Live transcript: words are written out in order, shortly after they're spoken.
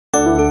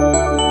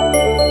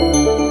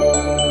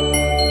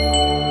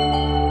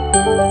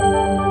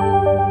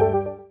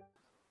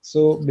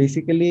So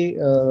basically,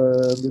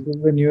 this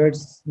is the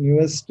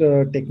newest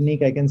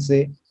technique I can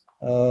say.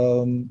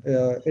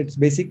 It's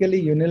basically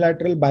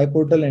unilateral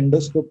biportal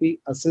endoscopy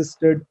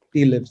assisted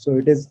TLIF. So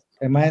it is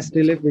MIS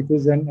TLIF, which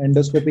is an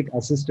endoscopic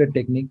assisted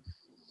technique.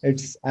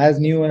 It's as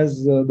new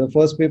as the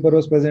first paper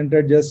was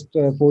presented just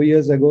 4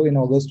 years ago in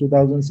August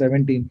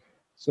 2017.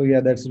 So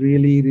yeah, that's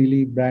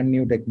really brand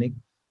new technique.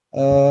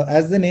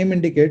 As the name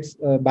indicates,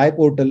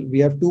 biportal, we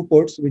have two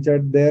ports which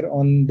are there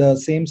on the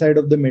same side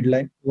of the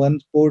midline. One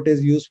port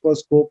is used for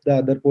scope, the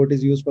other port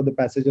is used for the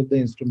passage of the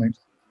instruments.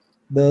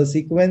 The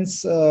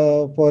sequence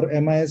for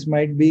MIS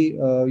might be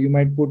you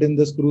might put in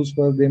the screws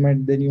first,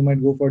 then you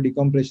might go for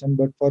decompression.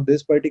 But for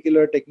this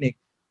particular technique,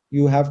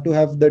 you have to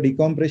have the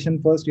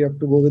decompression first. You have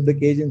to go with the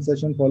cage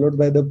insertion followed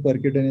by the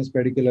percutaneous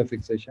pedicular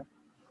fixation.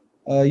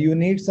 You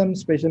need some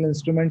special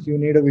instruments. You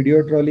need a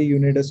video trolley. You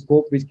need a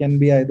scope which can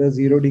be either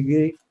 0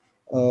 degree,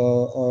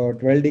 or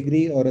 12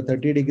 degree, or a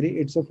 30 degree.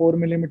 It's a 4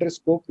 mm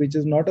scope, which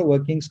is not a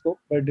working scope,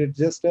 but it's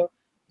just a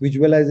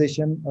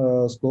visualization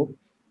scope.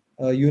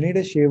 You need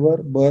a shaver,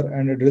 burr,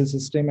 and a drill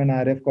system, and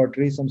RF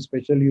cautery, some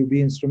special UB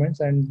instruments,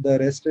 and the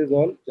rest is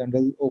all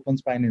general open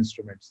spine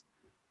instruments.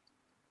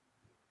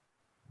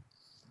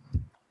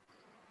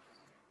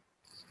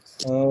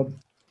 Uh,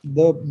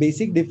 the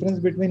basic difference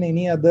between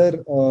any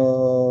other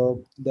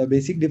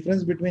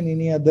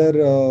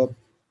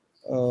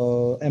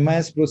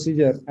MIS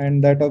procedure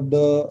and that of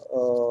the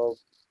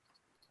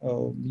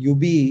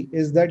UBE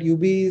is that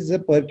UBE is a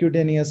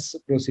percutaneous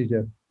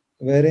procedure,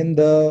 wherein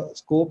the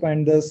scope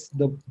and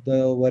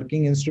the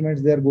working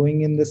instruments, they are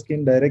going in the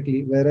skin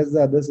directly, whereas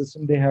the other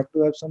system, they have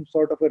to have some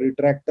sort of a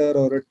retractor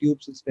or a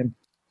tube system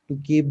to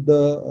keep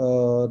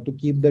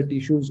the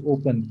tissues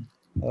open.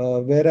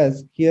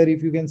 Whereas here,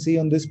 if you can see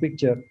on this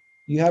picture,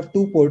 you have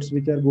two ports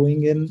which are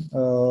going in,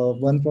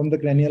 one from the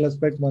cranial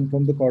aspect, one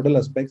from the caudal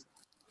aspects,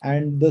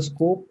 and the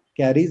scope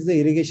carries the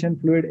irrigation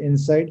fluid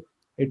inside.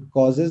 It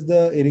causes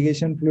the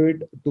irrigation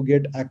fluid to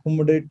get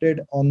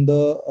accommodated on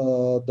the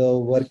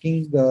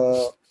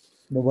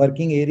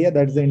working area,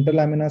 that's the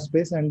interlaminar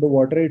space, and the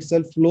water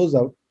itself flows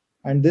out.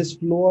 And this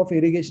flow of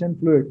irrigation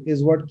fluid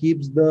is what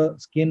keeps the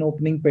skin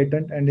opening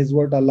patent and is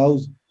what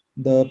allows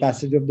the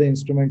passage of the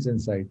instruments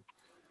inside.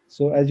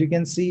 So as you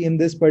can see in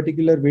this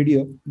particular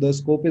video, the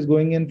scope is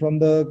going in from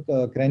the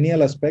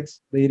cranial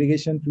aspects. The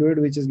irrigation fluid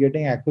which is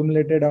getting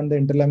accumulated on the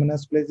interlaminar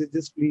space is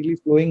just freely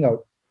flowing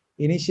out.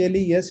 Initially,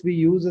 yes, we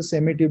use a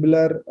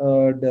semi-tubular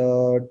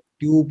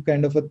tube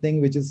kind of a thing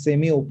which is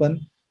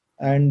semi-open,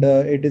 and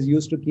it is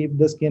used to keep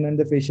the skin and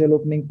the facial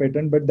opening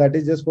pattern, but that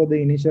is just for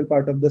the initial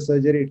part of the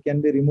surgery. It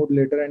can be removed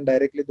later and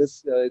directly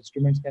this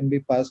instruments can be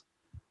passed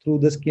through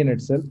the skin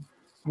itself.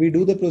 We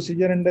do the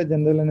procedure under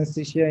general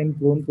anesthesia in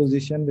prone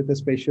position with a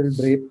special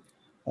drape,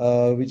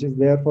 which is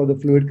there for the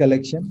fluid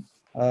collection,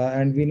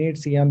 and we need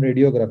Shyam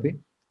radiography.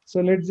 So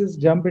let's just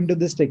jump into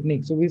this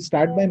technique. So we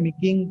start by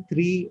making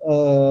three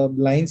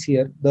lines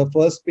here. The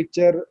first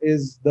picture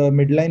is the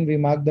midline. We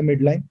mark the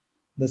midline.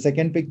 The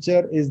second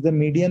picture is the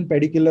median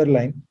pedicular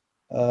line.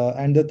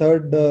 And the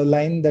third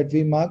line that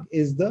we mark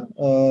is the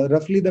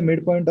roughly the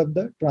midpoint of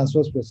the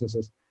transverse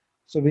processes.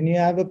 So when you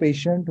have a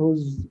patient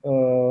who's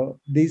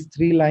these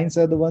three lines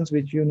are the ones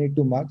which you need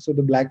to mark. So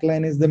the black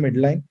line is the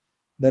midline,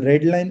 the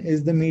red line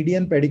is the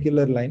median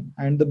pedicular line,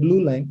 and the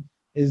blue line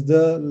is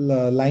the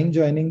line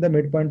joining the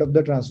midpoint of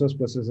the transverse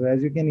processor.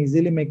 As you can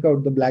easily make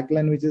out, the black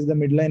line, which is the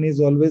midline,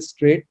 is always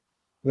straight,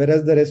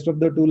 whereas the rest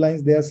of the two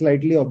lines, they are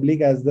slightly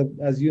oblique. As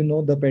you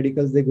know, the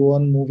pedicles, they go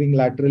on moving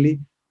laterally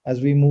as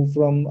we move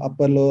from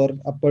upper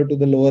to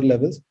the lower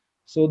levels.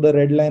 So the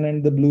red line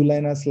and the blue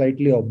line are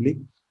slightly oblique.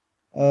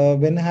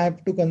 When I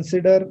have to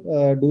consider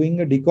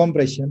doing a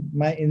decompression,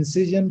 my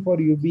incision for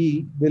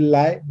UBE will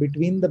lie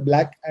between the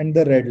black and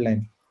the red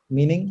line,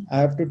 meaning I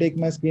have to take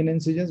my skin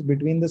incisions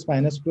between the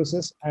spinous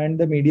process and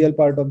the medial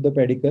part of the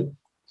pedicle,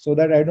 so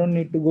that I don't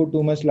need to go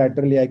too much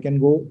laterally. I can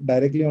go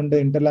directly on the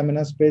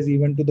interlaminar space,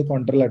 even to the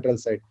contralateral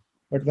side.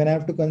 But when I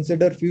have to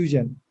consider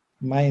fusion,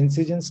 my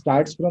incision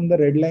starts from the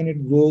red line,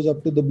 it goes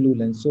up to the blue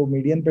line. So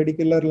median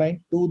pedicular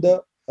line to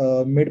the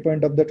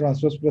midpoint of the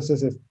transverse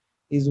processes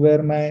is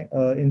where my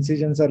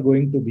incisions are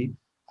going to be.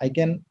 I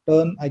can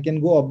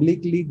go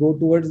obliquely, go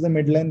towards the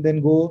midline,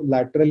 then go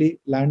laterally,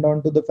 land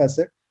onto the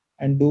facet,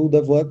 and do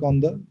the work on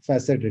the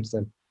facet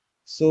itself.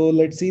 So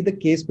let's see the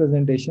case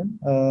presentation.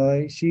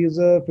 She is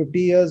a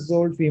 50 years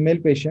old female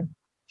patient.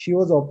 She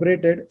was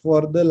operated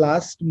for the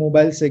last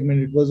mobile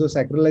segment. It was a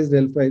sacralized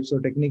L5. So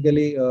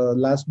technically,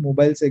 last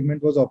mobile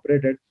segment was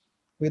operated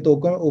with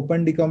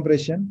open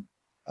decompression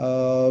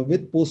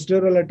with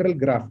posterolateral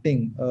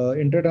grafting.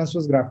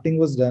 Intertransverse grafting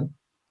was done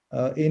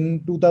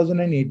in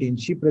 2018.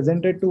 She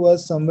presented to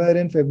us somewhere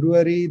in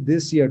February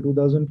this year,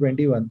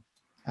 2021.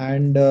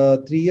 And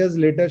 3 years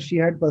later, she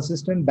had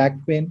persistent back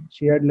pain.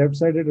 She had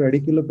left-sided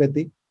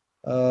radiculopathy.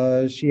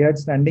 She had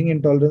standing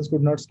intolerance,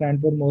 could not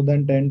stand for more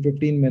than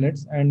 10-15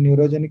 minutes, and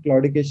neurogenic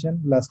claudication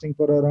lasting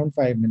for around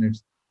 5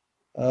 minutes.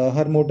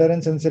 Her motor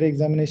and sensory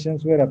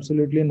examinations were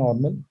absolutely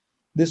normal.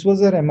 This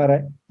was her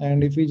MRI.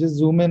 And if we just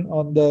zoom in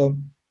on the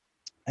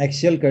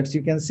axial cuts,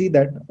 you can see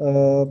that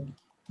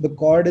the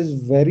cord is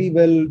very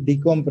well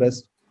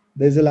decompressed.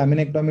 There's a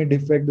laminectomy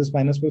defect, the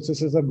spinous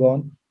processes are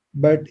gone.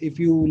 But if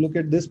you look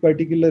at this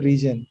particular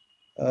region,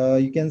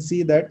 you can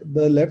see that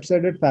the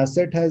left-sided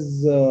facet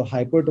has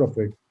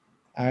hypertrophied,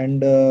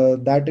 and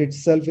that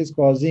itself is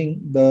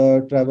causing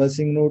the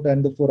traversing node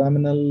and the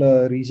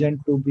foraminal region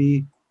to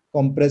be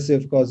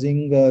compressive,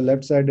 causing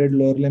left-sided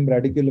lower limb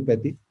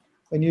radiculopathy.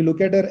 When you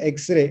look at our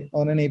X-ray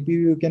on an APU,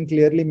 you can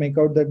clearly make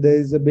out that there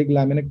is a big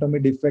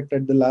laminectomy defect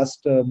at the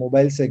last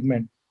mobile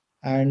segment.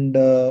 And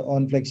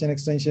on flexion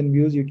extension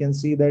views, you can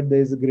see that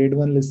there is a grade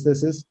 1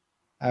 listhesis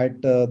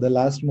at the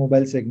last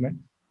mobile segment.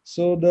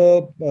 So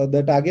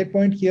the target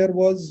point here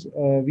was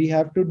we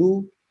have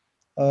to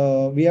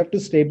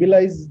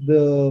stabilize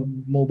the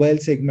mobile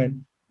segment,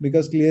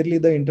 because clearly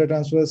the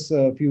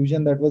intertransverse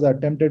fusion that was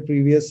attempted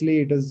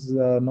previously, it has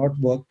not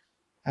worked.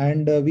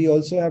 And we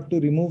also have to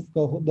remove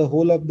the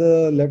whole of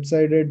the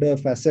left-sided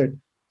facet,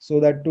 so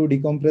that to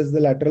decompress the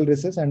lateral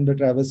recess and the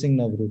traversing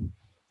nerve root.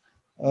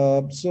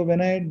 So when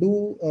I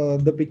do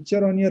the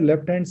picture on your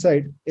left hand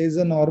side is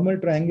a normal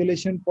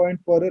triangulation point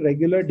for a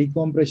regular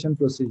decompression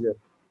procedure.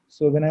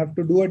 So when I have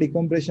to do a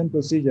decompression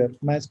procedure,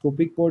 my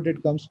scopic port,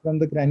 it comes from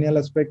the cranial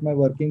aspect, my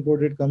working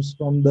port, it comes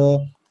from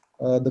the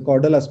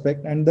caudal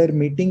aspect, and their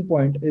meeting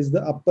point is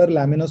the upper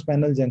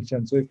laminospinal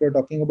junction. So if you're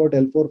talking about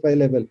L4-5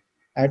 level,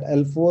 at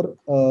L4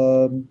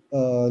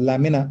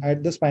 lamina,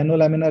 at the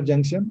spinolaminar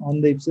junction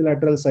on the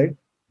ipsilateral side,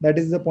 that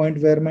is the point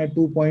where my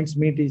 2 points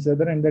meet each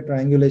other and the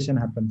triangulation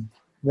happens.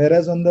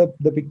 Whereas on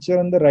the picture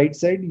on the right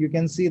side, you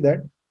can see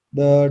that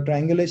the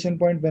triangulation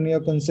point when you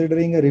are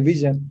considering a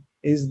revision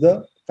is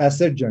the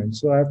facet joint.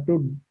 So I have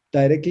to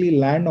directly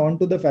land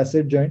onto the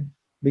facet joint,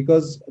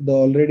 because the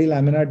already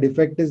laminar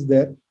defect is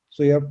there.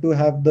 So you have to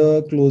have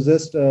the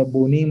closest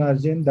bony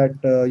margin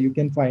that you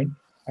can find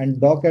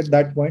and dock at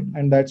that point,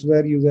 and that's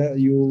where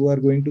you are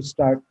going to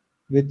start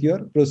with your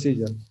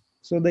procedure.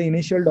 So the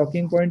initial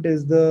docking point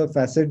is the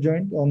facet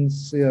joint. On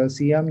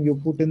CM, you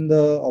put in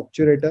the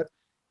obturator,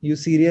 you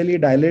serially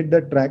dilate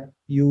the tract,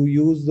 you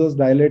use those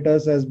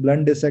dilators as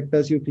blunt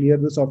dissectors, you clear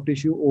the soft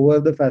tissue over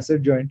the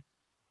facet joint,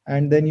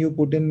 and then you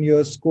put in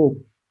your scope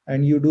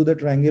and you do the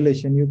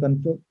triangulation.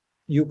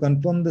 You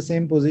confirm the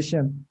same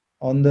position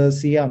on the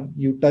CM,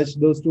 you touch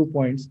those 2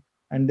 points,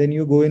 and then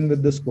you go in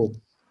with the scope.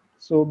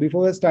 So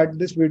before I start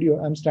this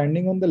video, I'm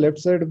standing on the left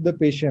side of the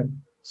patient.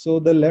 So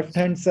the left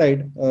hand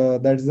side,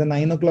 that's the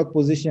 9 o'clock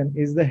position,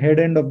 is the head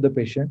end of the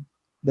patient.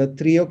 The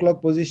 3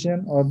 o'clock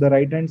position or the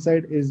right hand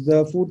side is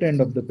the foot end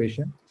of the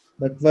patient.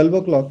 The 12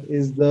 o'clock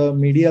is the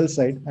medial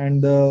side,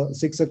 and the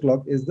 6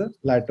 o'clock is the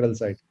lateral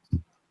side.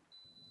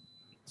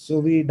 So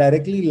we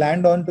directly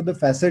land onto the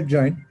facet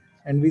joint,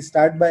 and we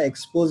start by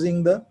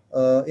exposing the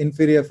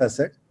inferior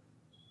facet.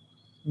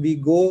 We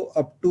go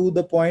up to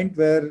the point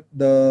where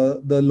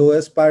the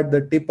lowest part,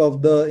 the tip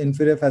of the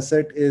inferior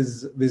facet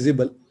is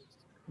visible.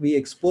 We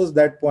expose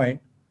that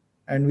point,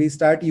 and we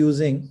start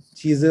using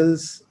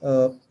chisels,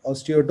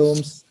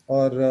 osteotomes,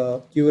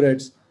 or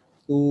curettes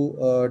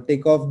to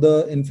take off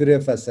the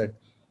inferior facet.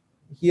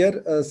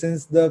 Here,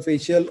 since the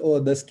facial or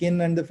the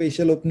skin and the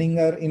facial opening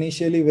are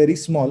initially very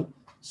small,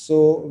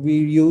 so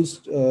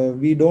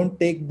we don't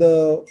take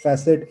the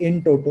facet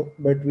in toto,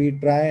 but we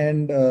try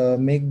and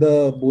make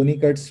the bony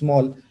cut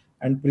small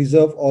and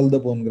preserve all the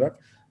bone graft.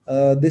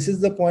 This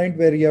is the point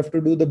where you have to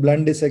do the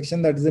blunt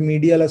dissection. That is the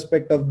medial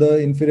aspect of the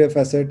inferior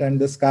facet and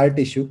the scar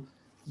tissue.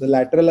 The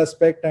lateral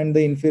aspect and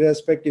the inferior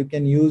aspect, you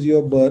can use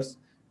your burrs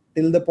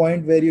till the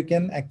point where you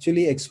can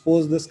actually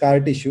expose the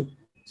scar tissue.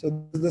 So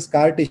this is the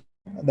scar tissue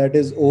that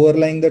is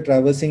overlying the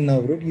traversing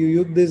nerve root. You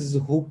use this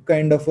hook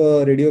kind of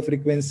a radio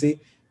frequency.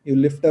 You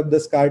lift up the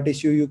scar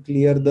tissue, you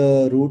clear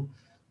the root.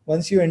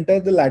 Once you enter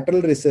the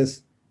lateral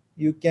recess,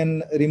 you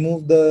can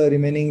remove the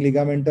remaining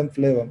ligamentum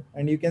flavum,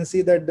 and you can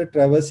see that the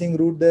traversing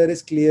root there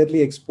is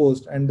clearly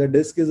exposed, and the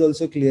disc is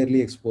also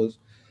clearly exposed.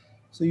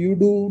 So you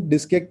do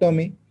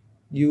discectomy,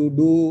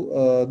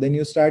 then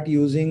you start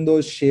using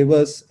those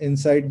shavers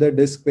inside the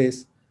disc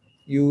space.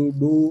 You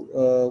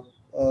do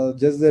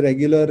just the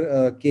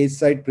regular cage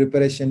site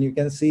preparation. You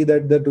can see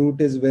that the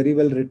root is very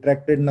well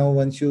retracted now.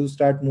 Once you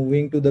start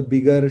moving to the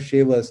bigger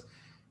shavers,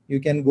 you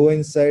can go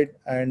inside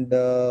and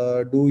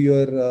do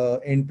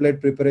your end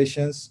plate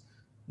preparations,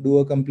 do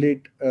a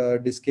complete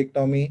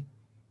discectomy.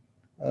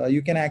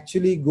 You can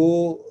actually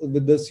go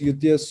with this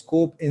with your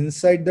scope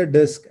inside the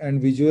disc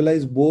and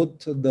visualize both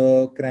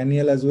the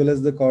cranial as well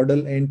as the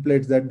caudal end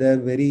plates, that they are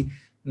very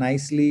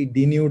nicely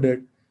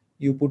denuded.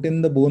 You put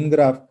in the bone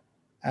graft,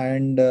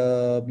 and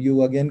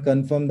you again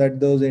confirm that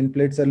those end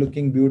plates are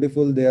looking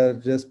beautiful, they are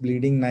just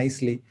bleeding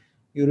nicely.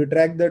 You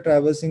retract the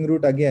traversing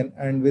root again,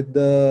 and with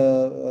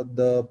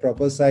the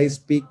proper size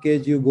peak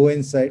cage, you go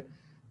inside.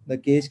 The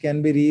cage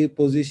can be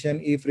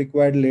repositioned if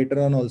required later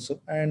on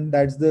also, and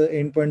that's the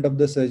end point of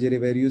the surgery,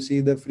 where you see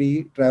the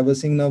free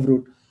traversing nerve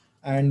root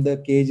and the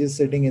cage is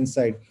sitting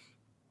inside.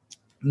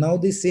 Now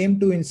the same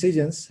two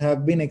incisions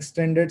have been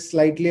extended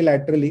slightly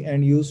laterally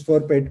and used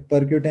for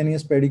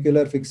percutaneous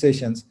pedicular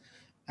fixations,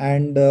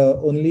 and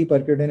only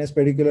percutaneous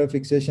pedicular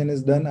fixation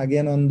is done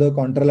again on the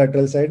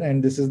contralateral side,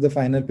 and this is the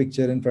final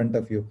picture in front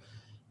of you.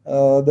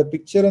 The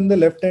picture on the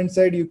left hand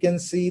side, you can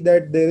see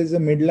that there is a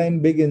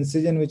midline big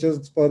incision which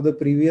was for the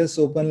previous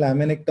open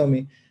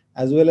laminectomy,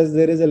 as well as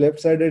there is a left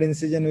sided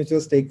incision which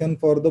was taken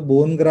for the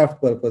bone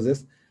graft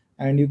purposes.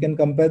 And you can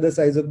compare the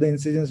size of the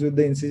incisions with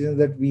the incisions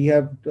that we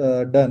have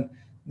done.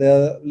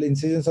 The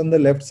incisions on the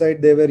left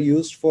side, they were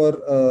used for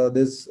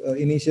this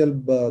initial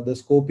the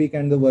scopic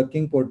and the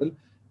working portal,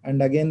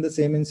 and again the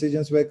same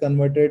incisions were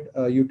converted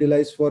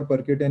utilized for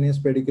percutaneous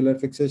pedicular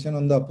fixation.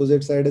 On the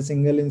opposite side, a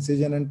single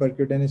incision and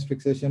percutaneous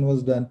fixation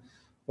was done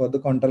for the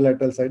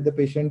contralateral side. The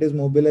patient is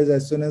mobilized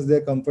as soon as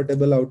they're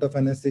comfortable out of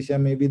anesthesia,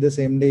 maybe the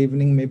same day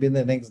evening, maybe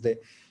the next day,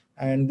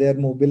 and they're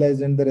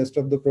mobilized, and the rest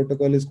of the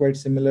protocol is quite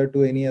similar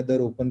to any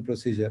other open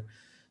procedure.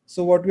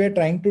 So what we are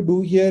trying to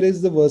do here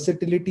is the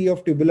versatility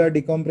of tubular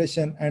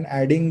decompression and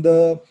adding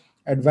the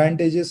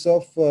advantages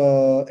of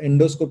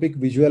endoscopic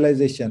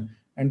visualization,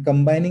 and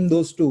combining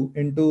those two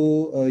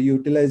into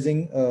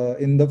utilizing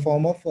in the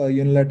form of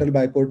unilateral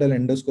biportal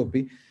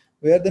endoscopy,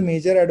 where the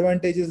major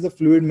advantage is the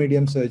fluid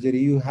medium surgery.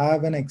 You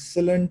have an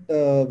excellent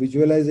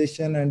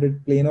visualization and a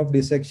plane of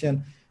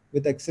dissection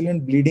with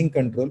excellent bleeding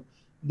control.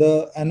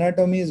 The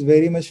anatomy is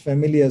very much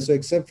familiar, so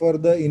except for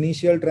the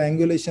initial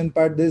triangulation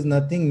part, there is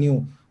nothing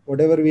new.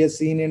 Whatever we have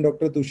seen in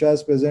Dr.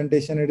 Tushar's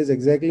presentation, it is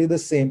exactly the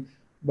same,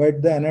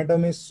 but the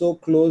anatomy is so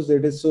close,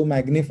 it is so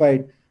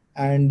magnified,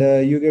 and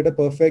you get a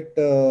perfect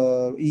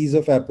ease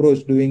of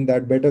approach doing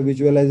that. Better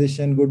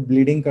visualization, good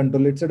bleeding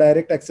control. It's a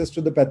direct access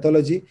to the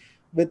pathology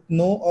with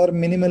no or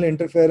minimal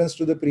interference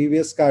to the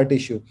previous scar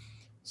tissue.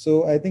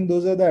 So I think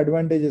those are the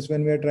advantages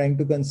when we are trying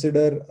to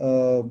consider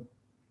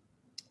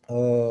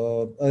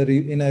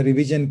in a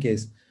revision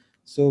case.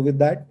 So with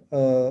that,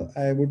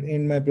 I would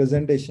end my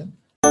presentation.